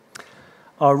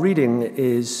Our reading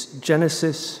is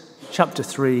Genesis chapter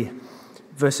 3,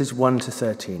 verses 1 to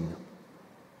 13.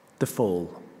 The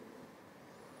fall.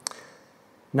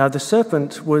 Now the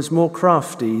serpent was more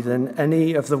crafty than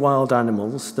any of the wild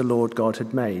animals the Lord God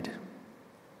had made.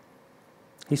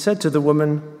 He said to the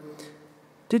woman,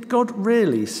 "Did God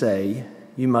really say,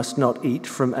 'You must not eat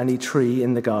from any tree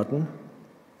in the garden'?"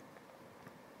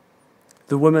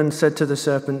 The woman said to the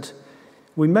serpent,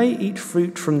 "We may eat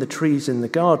fruit from the trees in the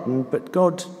garden, but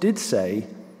God did say,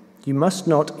 'You must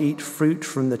not eat fruit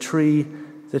from the tree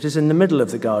that is in the middle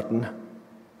of the garden,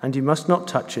 and you must not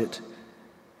touch it,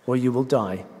 or you will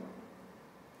die.'"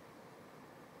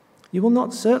 "You will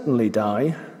not certainly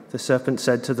die," the serpent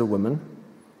said to the woman,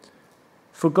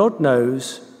 "for God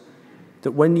knows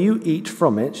that when you eat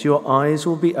from it, your eyes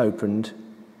will be opened,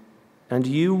 and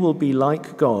you will be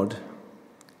like God,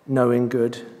 knowing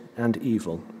good and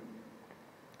evil."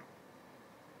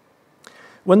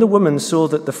 When the woman saw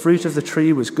that the fruit of the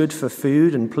tree was good for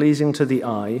food and pleasing to the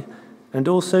eye, and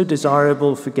also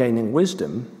desirable for gaining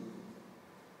wisdom,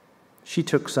 she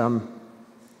took some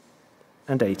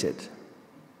and ate it.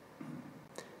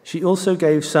 She also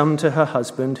gave some to her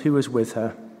husband who was with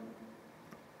her,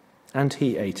 and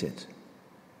he ate it.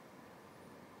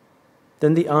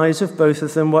 Then the eyes of both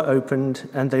of them were opened,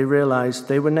 and they realized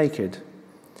they were naked.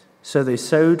 So they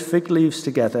sewed fig leaves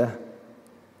together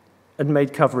and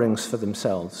made coverings for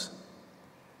themselves.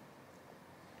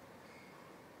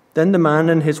 Then the man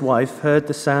and his wife heard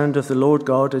the sound of the Lord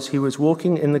God as he was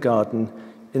walking in the garden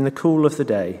in the cool of the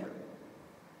day.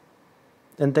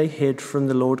 And they hid from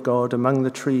the Lord God among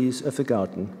the trees of the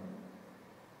garden.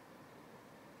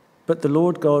 But the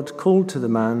Lord God called to the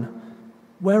man,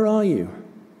 "Where are you?"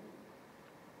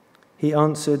 He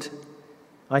answered,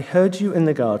 "I heard you in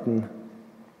the garden,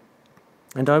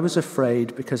 and I was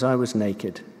afraid because I was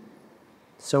naked.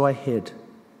 So I hid."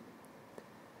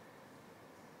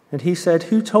 And he said,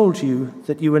 "Who told you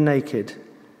that you were naked?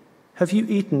 Have you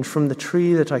eaten from the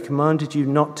tree that I commanded you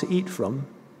not to eat from?"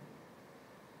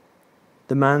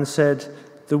 The man said,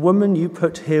 "The woman you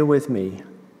put here with me,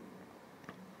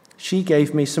 she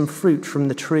gave me some fruit from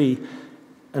the tree,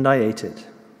 and I ate it."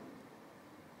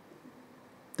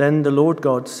 Then the Lord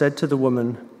God said to the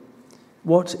woman,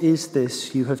 "What is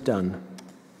this you have done?"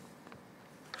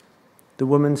 The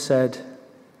woman said,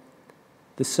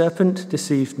 "The serpent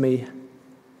deceived me,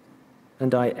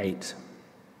 and I ate."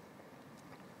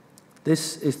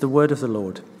 This is the word of the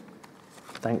Lord.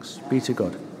 Thanks be to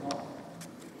God.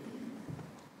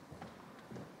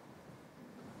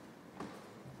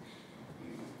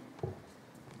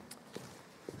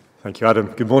 Thank you, Adam.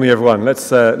 Good morning, everyone. Let's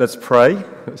pray.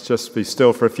 Let's just be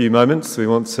still for a few moments. We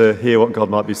want to hear what God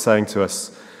might be saying to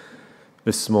us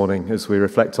this morning as we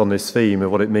reflect on this theme of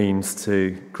what it means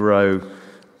to grow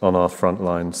on our front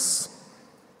lines.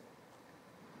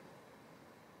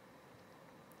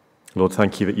 Lord,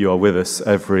 thank you that you are with us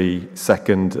every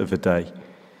second of the day.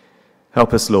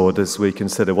 Help us, Lord, as we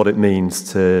consider what it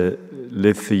means to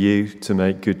live for you, to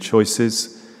make good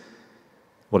choices,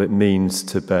 what it means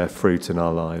to bear fruit in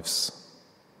our lives.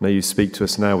 May you speak to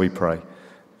us now, we pray,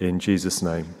 in Jesus'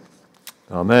 name.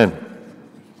 Amen.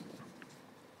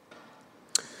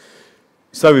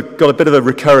 So we've got a bit of a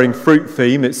recurring fruit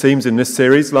theme, it seems, in this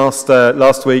series.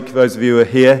 Last week, those of you who were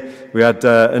here, we had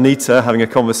Anita having a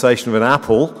conversation with an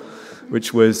apple,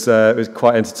 which was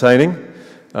quite entertaining.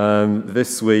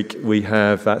 This week, we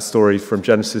have that story from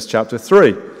Genesis chapter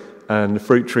 3 and the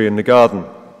fruit tree in the garden.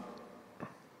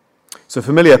 It's a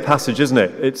familiar passage, isn't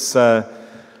it? It's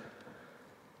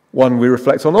one we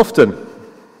reflect on often,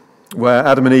 where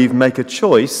Adam and Eve make a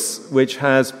choice which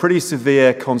has pretty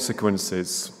severe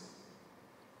consequences.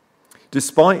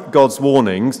 Despite God's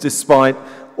warnings, despite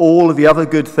all of the other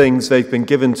good things they've been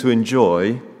given to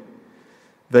enjoy,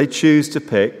 they choose to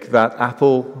pick that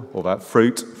apple or that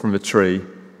fruit from the tree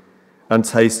and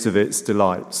taste of its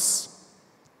delights.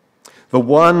 The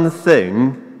one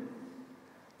thing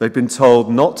they've been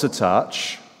told not to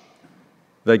touch,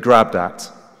 they grabbed at.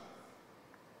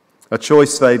 A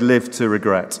choice they live to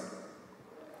regret.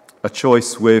 A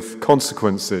choice with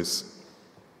consequences.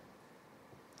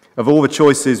 Of all the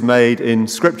choices made in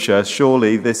Scripture,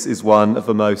 surely this is one of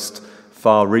the most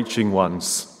far-reaching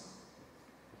ones.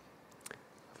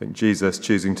 I think Jesus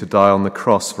choosing to die on the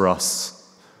cross for us,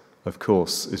 of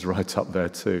course, is right up there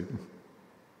too.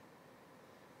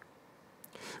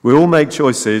 We all make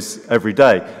choices every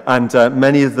day, and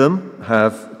many of them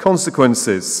have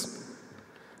consequences.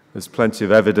 There's plenty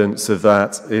of evidence of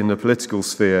that in the political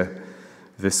sphere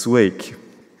this week.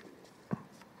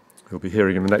 We'll be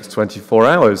hearing in the next 24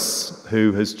 hours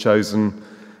who has chosen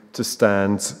to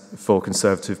stand for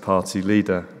Conservative Party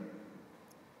leader.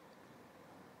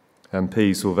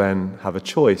 MPs will then have a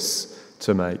choice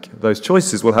to make. Those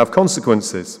choices will have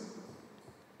consequences.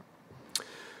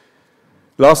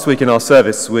 Last week in our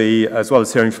service, we, as well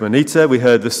as hearing from Anita, we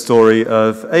heard the story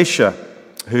of Aisha,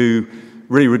 who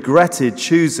really regretted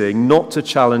choosing not to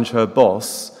challenge her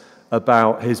boss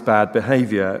about his bad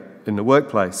behaviour in the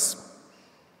workplace.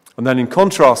 And then in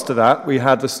contrast to that, we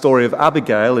had the story of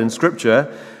Abigail in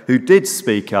Scripture, who did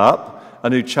speak up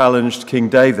and who challenged King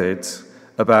David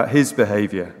about his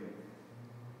behaviour.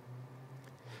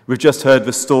 We've just heard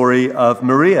the story of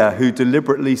Maria, who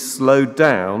deliberately slowed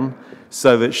down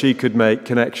so that she could make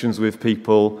connections with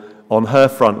people on her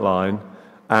front line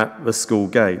at the school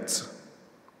gate.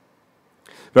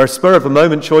 There are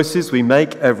spur-of-the-moment choices we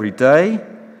make every day,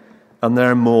 and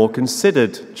there are more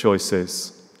considered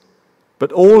choices.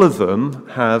 But all of them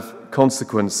have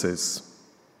consequences.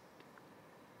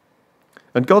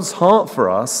 And God's heart for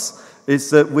us is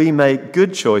that we make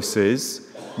good choices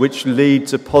which lead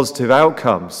to positive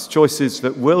outcomes, choices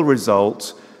that will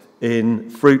result in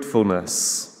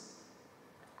fruitfulness.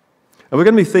 And we're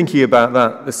going to be thinking about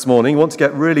that this morning. We want to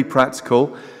get really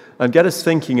practical and get us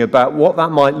thinking about what that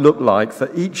might look like for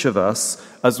each of us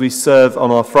as we serve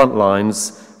on our front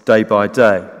lines day by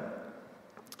day.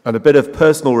 And a bit of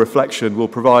personal reflection will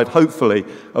provide, hopefully,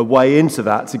 a way into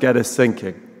that to get us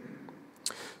thinking.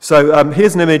 So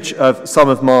here's an image of some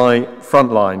of my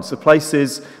front lines, the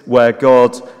places where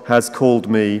God has called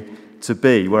me to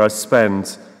be, where I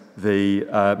spend the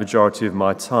majority of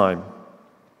my time.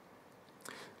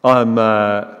 I'm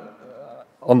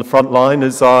on the front line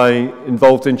as I'm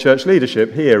involved in church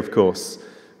leadership here, of course.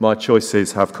 My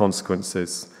choices have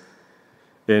consequences.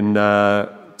 In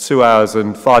 2 hours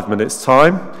and 5 minutes'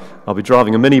 time, I'll be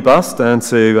driving a minibus down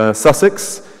to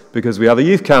Sussex because we have a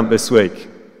youth camp this week.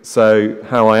 So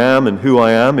how I am and who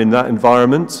I am in that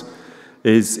environment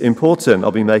is important.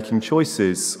 I'll be making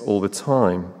choices all the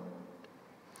time.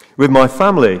 With my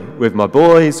family, with my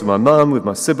boys, with my mum, with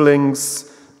my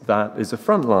siblings, that is a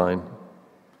front line.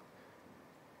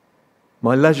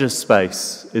 My leisure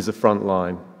space is a front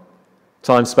line.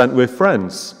 Time spent with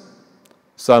friends,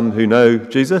 some who know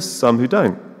Jesus, some who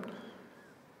don't.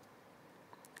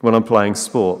 When I'm playing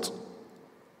sport.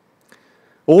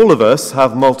 All of us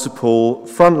have multiple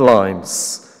front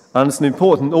lines, and it's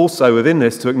important also within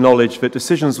this to acknowledge that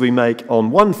decisions we make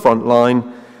on one front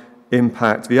line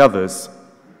impact the others.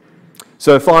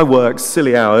 So if I work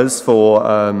silly hours for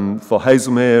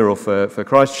Hazelmere or for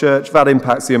Christchurch, that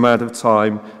impacts the amount of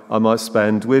time I might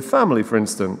spend with family, for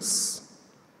instance,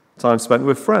 time spent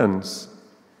with friends.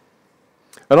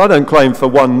 And I don't claim for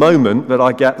one moment that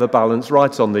I get the balance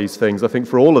right on these things. I think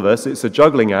for all of us, it's a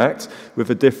juggling act with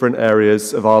the different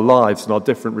areas of our lives and our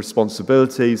different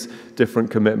responsibilities, different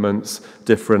commitments,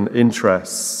 different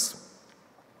interests.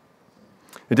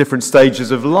 In different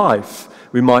stages of life,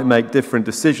 we might make different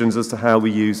decisions as to how we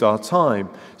use our time.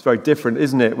 It's very different,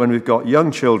 isn't it, when we've got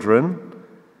young children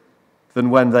than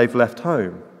when they've left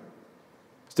home.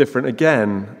 It's different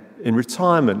again in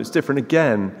retirement. It's different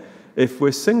again if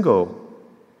we're single.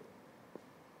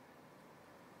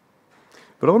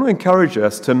 But I want to encourage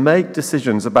us to make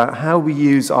decisions about how we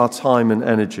use our time and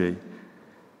energy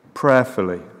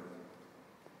prayerfully.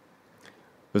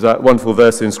 There's that wonderful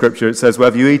verse in Scripture. It says,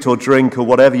 whether you eat or drink or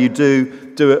whatever you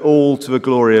do, do it all to the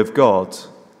glory of God.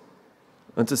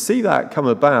 And to see that come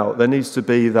about, there needs to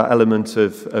be that element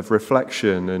of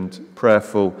reflection and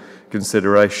prayerful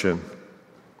consideration.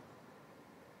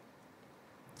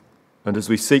 And as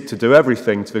we seek to do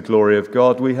everything to the glory of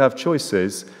God, we have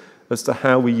choices as to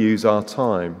how we use our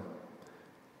time.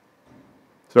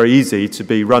 It's very easy to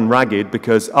be run ragged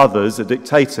because others are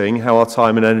dictating how our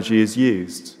time and energy is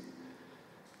used.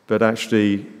 But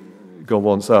actually, God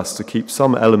wants us to keep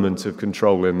some element of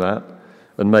control in that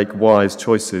and make wise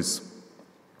choices.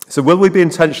 So will we be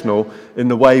intentional in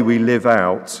the way we live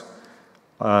out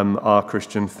our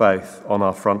Christian faith on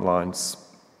our front lines?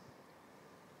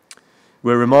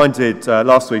 We're reminded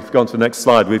last week, if we go on to the next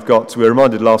slide, we were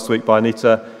reminded last week by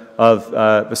Anita of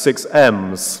the 6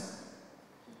 M's.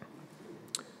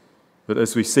 That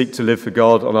as we seek to live for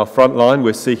God on our front line,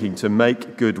 we're seeking to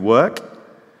make good work,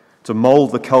 to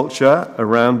mould the culture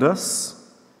around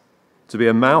us, to be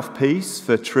a mouthpiece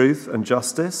for truth and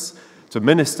justice, to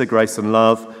minister grace and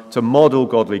love, to model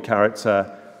godly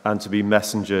character, and to be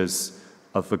messengers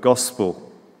of the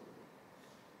gospel.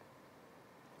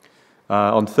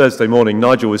 On Thursday morning,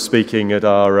 Nigel was speaking at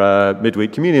our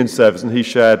midweek communion service, and he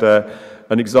shared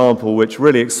an example which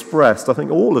really expressed, I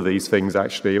think, all of these things,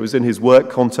 actually. It was in his work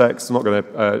context. I'm not going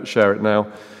to share it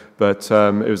now, but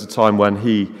it was a time when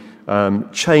he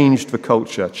changed the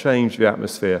culture, changed the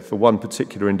atmosphere for one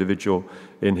particular individual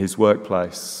in his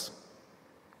workplace.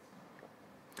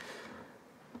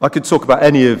 I could talk about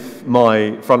any of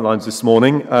my front lines this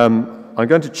morning. I'm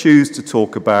going to choose to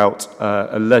talk about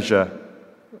a leisure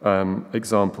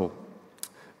example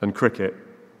and cricket.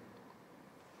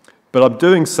 But I'm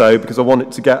doing so because I want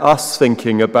it to get us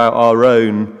thinking about our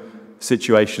own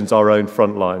situations, our own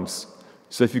front lines.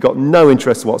 So if you've got no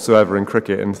interest whatsoever in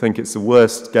cricket and think it's the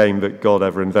worst game that God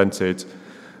ever invented,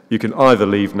 you can either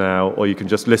leave now or you can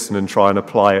just listen and try and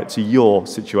apply it to your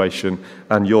situation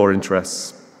and your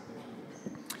interests.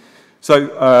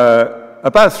 So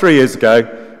about 3 years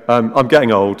ago, I'm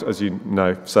getting old, as you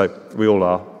know, so we all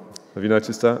are. Have you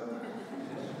noticed that?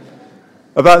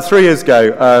 About 3 years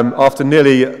ago, after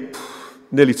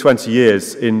nearly 20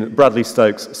 years in Bradley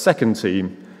Stoke's second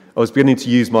team, I was beginning to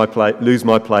lose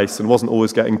my place and wasn't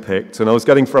always getting picked. And I was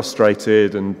getting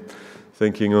frustrated and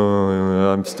thinking,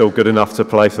 oh, I'm still good enough to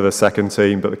play for the second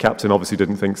team, but the captain obviously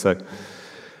didn't think so.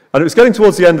 And it was getting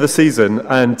towards the end of the season,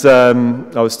 and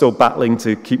I was still battling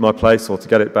to keep my place or to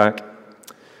get it back.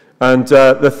 And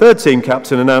the third team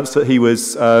captain announced that he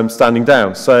was standing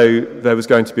down, so there was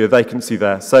going to be a vacancy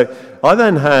there. So I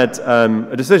then had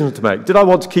a decision to make. Did I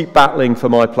want to keep battling for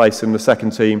my place in the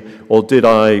second team, or did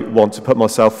I want to put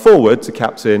myself forward to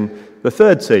captain the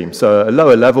third team? So a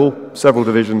lower level, several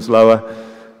divisions lower,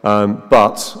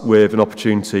 but with an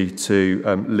opportunity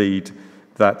to lead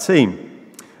that team.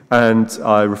 And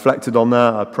I reflected on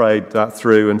that, I prayed that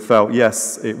through and felt,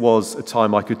 yes, it was a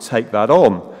time I could take that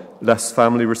on. Less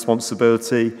family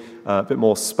responsibility, a bit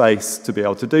more space to be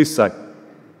able to do so.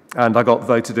 And I got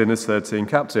voted in as third team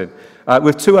captain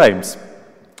with two aims.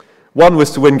 One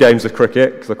was to win games of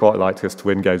cricket, because I quite liked us to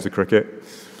win games of cricket,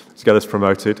 to get us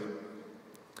promoted.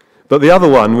 But the other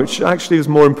one, which actually was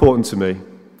more important to me,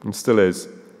 and still is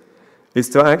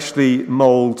to actually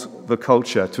mould the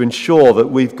culture, to ensure that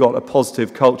we've got a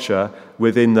positive culture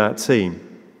within that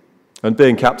team. And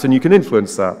being captain, you can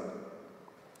influence that.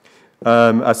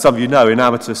 As some of you know, in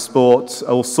amateur sport,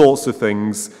 all sorts of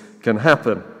things can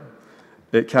happen.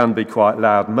 It can be quite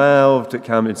loud-mouthed. It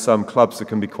can, in some clubs, there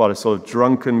can be quite a sort of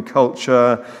drunken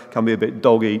culture. It can be a bit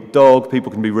dog-eat-dog.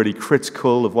 People can be really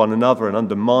critical of one another and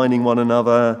undermining one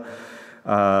another.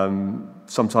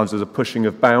 Sometimes there's a pushing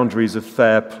of boundaries of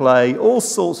fair play. All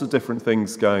sorts of different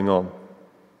things going on.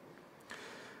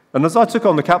 And as I took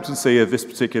on the captaincy of this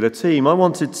particular team, I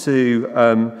wanted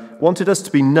us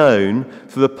to be known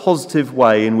for the positive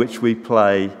way in which we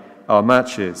play our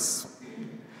matches.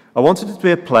 I wanted it to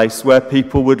be a place where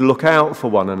people would look out for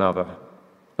one another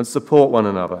and support one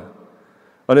another.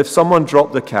 And if someone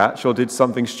dropped a catch or did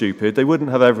something stupid, they wouldn't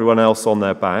have everyone else on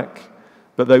their back,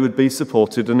 but they would be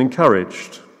supported and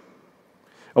encouraged.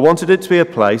 I wanted it to be a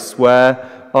place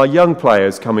where our young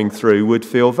players coming through would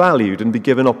feel valued and be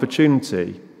given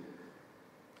opportunity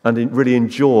and really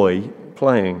enjoy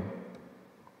playing.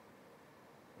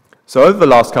 So over the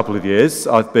last couple of years,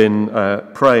 I've been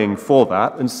praying for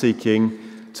that and seeking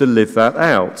to live that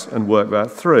out and work that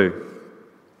through.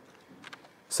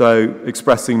 So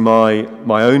expressing my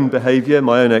own behaviour,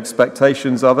 my own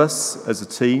expectations of us as a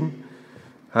team.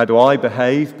 How do I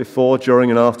behave before, during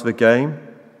and after the game?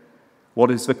 What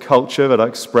is the culture that I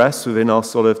express within our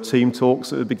sort of team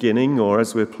talks at the beginning or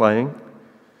as we're playing?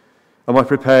 Am I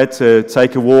prepared to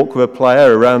take a walk with a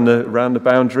player around the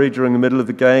boundary during the middle of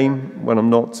the game when I'm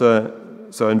not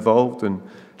so involved and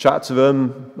chat to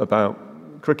them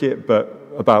about cricket but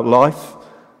about life,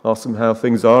 ask them how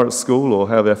things are at school or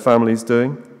how their family's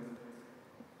doing?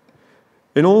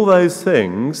 In all those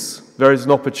things, there is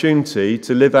an opportunity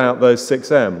to live out those 6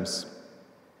 M's,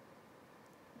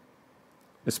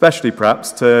 especially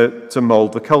perhaps to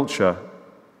mould the culture,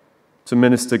 to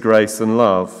minister grace and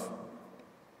love,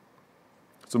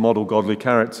 to model godly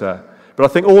character. But I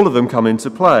think all of them come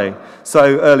into play.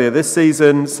 So earlier this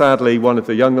season, sadly, one of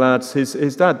the young lads,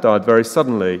 his dad died very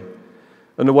suddenly.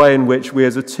 And the way in which we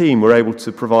as a team were able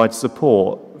to provide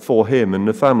support for him and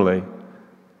the family.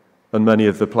 And many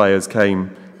of the players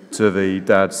came to the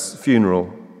dad's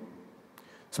funeral.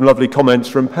 Some lovely comments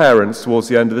from parents towards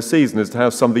the end of the season as to how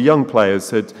some of the young players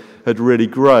had really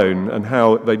grown and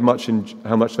how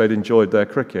much they'd enjoyed their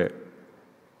cricket.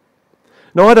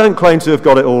 Now, I don't claim to have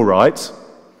got it all right.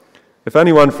 If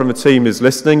anyone from the team is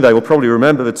listening, they will probably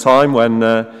remember the time when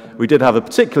we did have a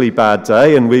particularly bad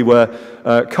day and we were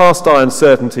cast iron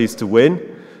certainties to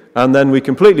win, and then we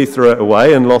completely threw it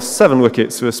away and lost 7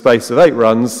 wickets for a space of 8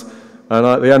 runs, and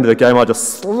at the end of the game I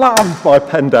just slammed my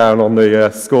pen down on the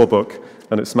scorebook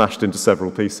and it smashed into several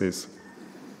pieces.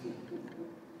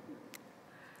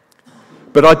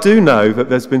 But I do know that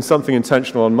there's been something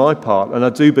intentional on my part, and I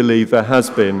do believe there has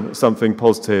been something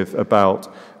positive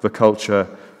about the culture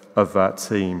of that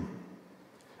team.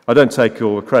 I don't take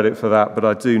all the credit for that, but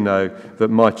I do know that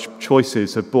my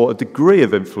choices have brought a degree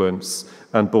of influence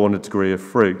and borne a degree of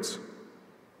fruit.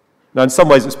 Now, in some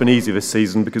ways, it's been easier this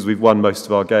season because we've won most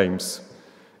of our games.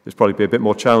 It's probably be a bit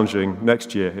more challenging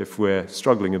next year if we're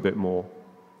struggling a bit more.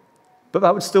 But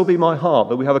that would still be my heart,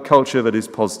 that we have a culture that is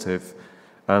positive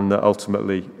and that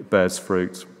ultimately bears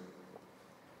fruit.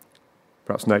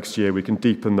 Perhaps next year we can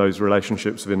deepen those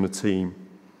relationships within the team.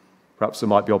 Perhaps there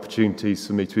might be opportunities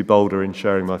for me to be bolder in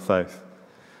sharing my faith.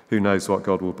 Who knows what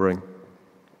God will bring.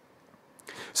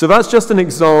 So that's just an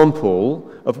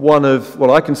example of one of what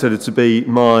I consider to be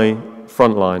my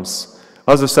front lines.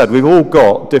 As I said, we've all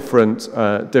got different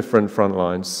front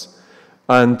lines.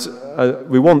 And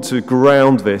we want to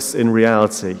ground this in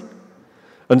reality.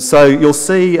 And so you'll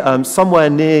see somewhere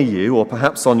near you, or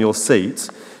perhaps on your seat,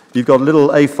 you've got a little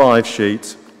A5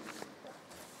 sheet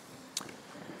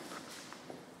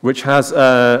which has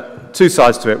two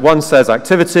sides to it. One says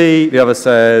activity, the other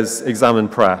says examine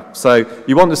prayer. So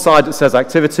you want the side that says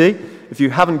activity. If you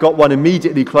haven't got one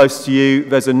immediately close to you,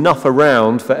 there's enough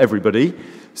around for everybody.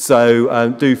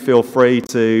 So do feel free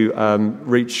to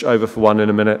reach over for one in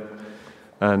a minute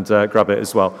and grab it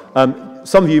as well.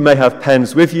 Some of you may have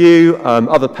pens with you.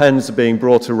 Other pens are being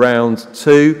brought around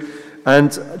too.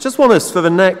 And I just want us for the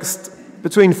next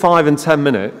between 5 and 10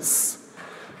 minutes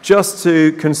just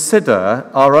to consider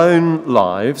our own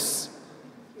lives,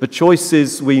 the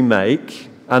choices we make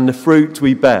and the fruit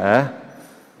we bear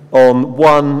on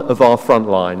one of our front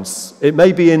lines. It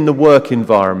may be in the work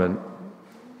environment.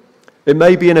 It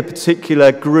may be in a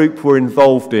particular group we're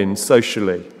involved in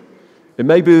socially. It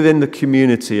may be within the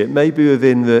community. It may be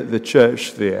within the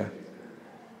church sphere.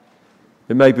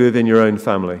 It may be within your own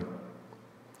family.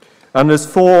 And there's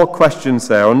 4 questions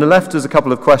there. On the left, there's a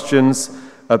couple of questions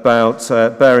about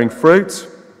bearing fruit,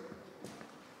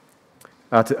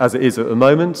 as it is at the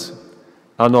moment.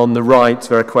 And on the right,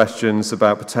 there are questions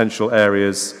about potential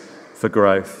areas for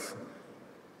growth.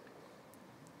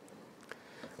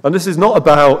 And this is not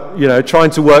about, trying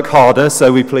to work harder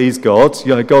so we please God.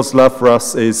 God's love for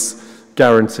us is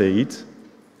guaranteed.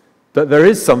 But there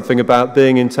is something about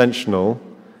being intentional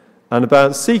and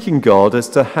about seeking God as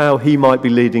to how he might be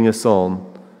leading us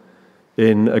on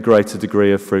in a greater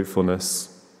degree of fruitfulness.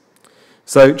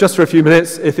 So just for a few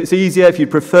minutes, if it's easier, if you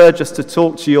prefer just to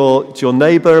talk to your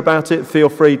neighbour about it, feel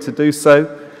free to do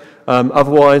so.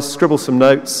 Otherwise, scribble some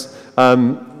notes.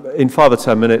 In 5 or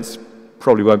 10 minutes,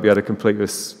 probably won't be able to complete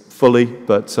this fully,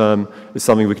 but it's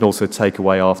something we can also take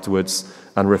away afterwards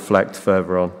and reflect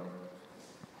further on.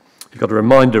 You've got a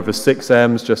reminder of the 6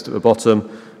 M's just at the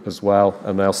bottom as well,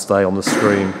 and they'll stay on the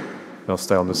screen. They'll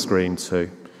stay on the screen too.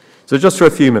 So just for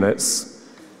a few minutes,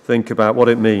 think about what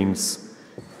it means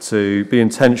to be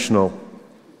intentional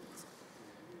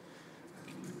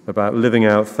about living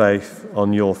out faith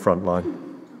on your front line.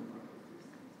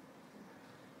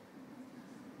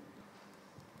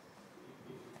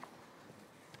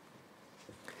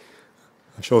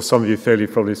 I'm sure some of you feel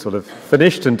you've probably sort of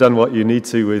finished and done what you need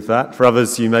to with that. For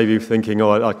others, you may be thinking,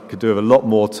 I could do with a lot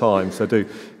more time. So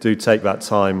do take that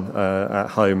time at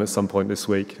home at some point this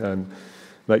week and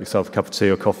make yourself a cup of tea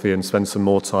or coffee and spend some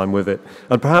more time with it.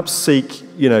 And perhaps seek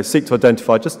to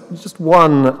identify just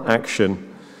one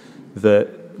action,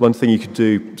 one thing you could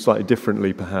do slightly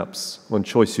differently perhaps, one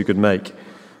choice you could make,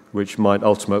 which might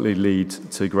ultimately lead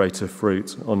to greater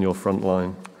fruit on your front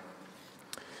line.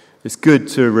 It's good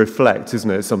to reflect,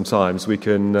 isn't it, sometimes? We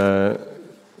can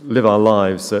live our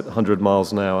lives at 100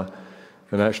 miles an hour,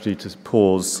 and actually to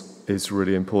pause is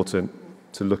really important,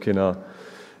 to look in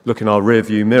our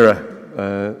rear-view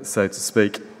mirror, so to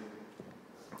speak.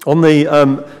 On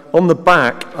the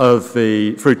back of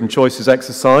the Fruit and Choices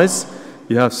exercise,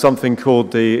 you have something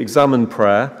called the Examine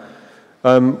Prayer.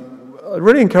 I'd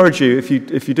really encourage you, if you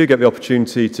do get the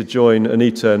opportunity to join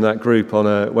Anita and that group on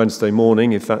a Wednesday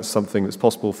morning, if that's something that's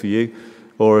possible for you,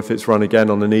 or if it's run again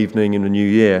on an evening in the new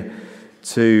year,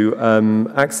 to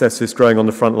access this Growing on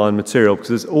the Frontline material, because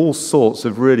there's all sorts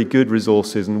of really good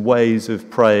resources and ways of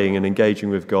praying and engaging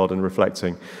with God and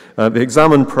reflecting. The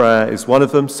Examine Prayer is one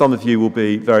of them. Some of you will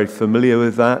be very familiar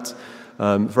with that.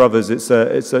 For others, it's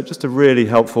just a really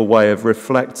helpful way of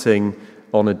reflecting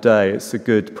on a day. It's a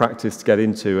good practice to get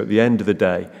into at the end of the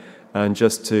day and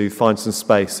just to find some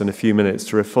space and a few minutes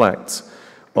to reflect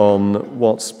on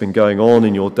what's been going on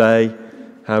in your day,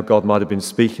 how God might have been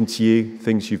speaking to you,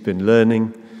 things you've been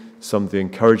learning, some of the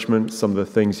encouragement, some of the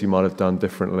things you might have done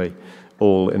differently,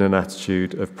 all in an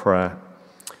attitude of prayer.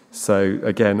 So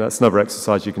again, that's another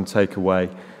exercise you can take away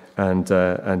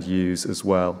and use as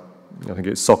well. I think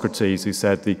it's Socrates who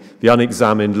said the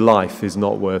unexamined life is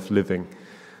not worth living.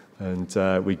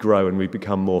 and we grow and we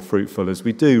become more fruitful as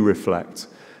we do reflect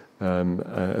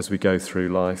as we go through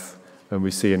life. And we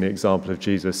see in the example of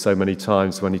Jesus so many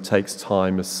times when he takes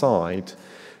time aside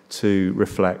to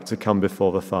reflect, to come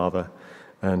before the Father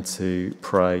and to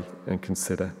pray and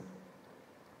consider.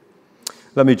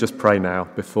 Let me just pray now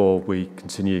before we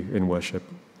continue in worship.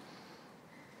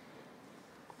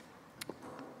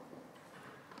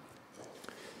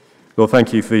 Lord,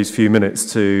 thank you for these few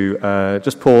minutes to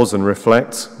just pause and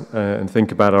reflect and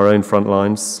think about our own front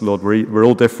lines. Lord, we're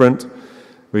all different.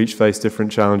 We each face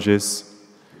different challenges.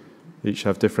 Each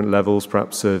have different levels,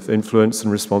 perhaps, of influence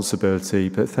and responsibility.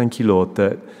 But thank you, Lord,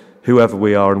 that whoever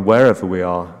we are and wherever we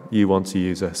are, you want to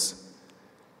use us.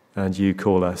 And you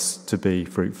call us to be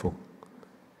fruitful.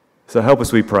 So help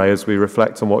us, we pray, as we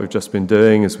reflect on what we've just been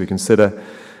doing, as we consider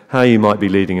how you might be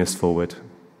leading us forward.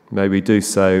 May we do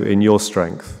so in your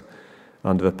strength,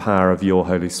 under the power of your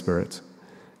Holy Spirit.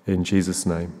 In Jesus'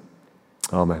 name,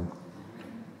 amen.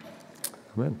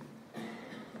 Amen.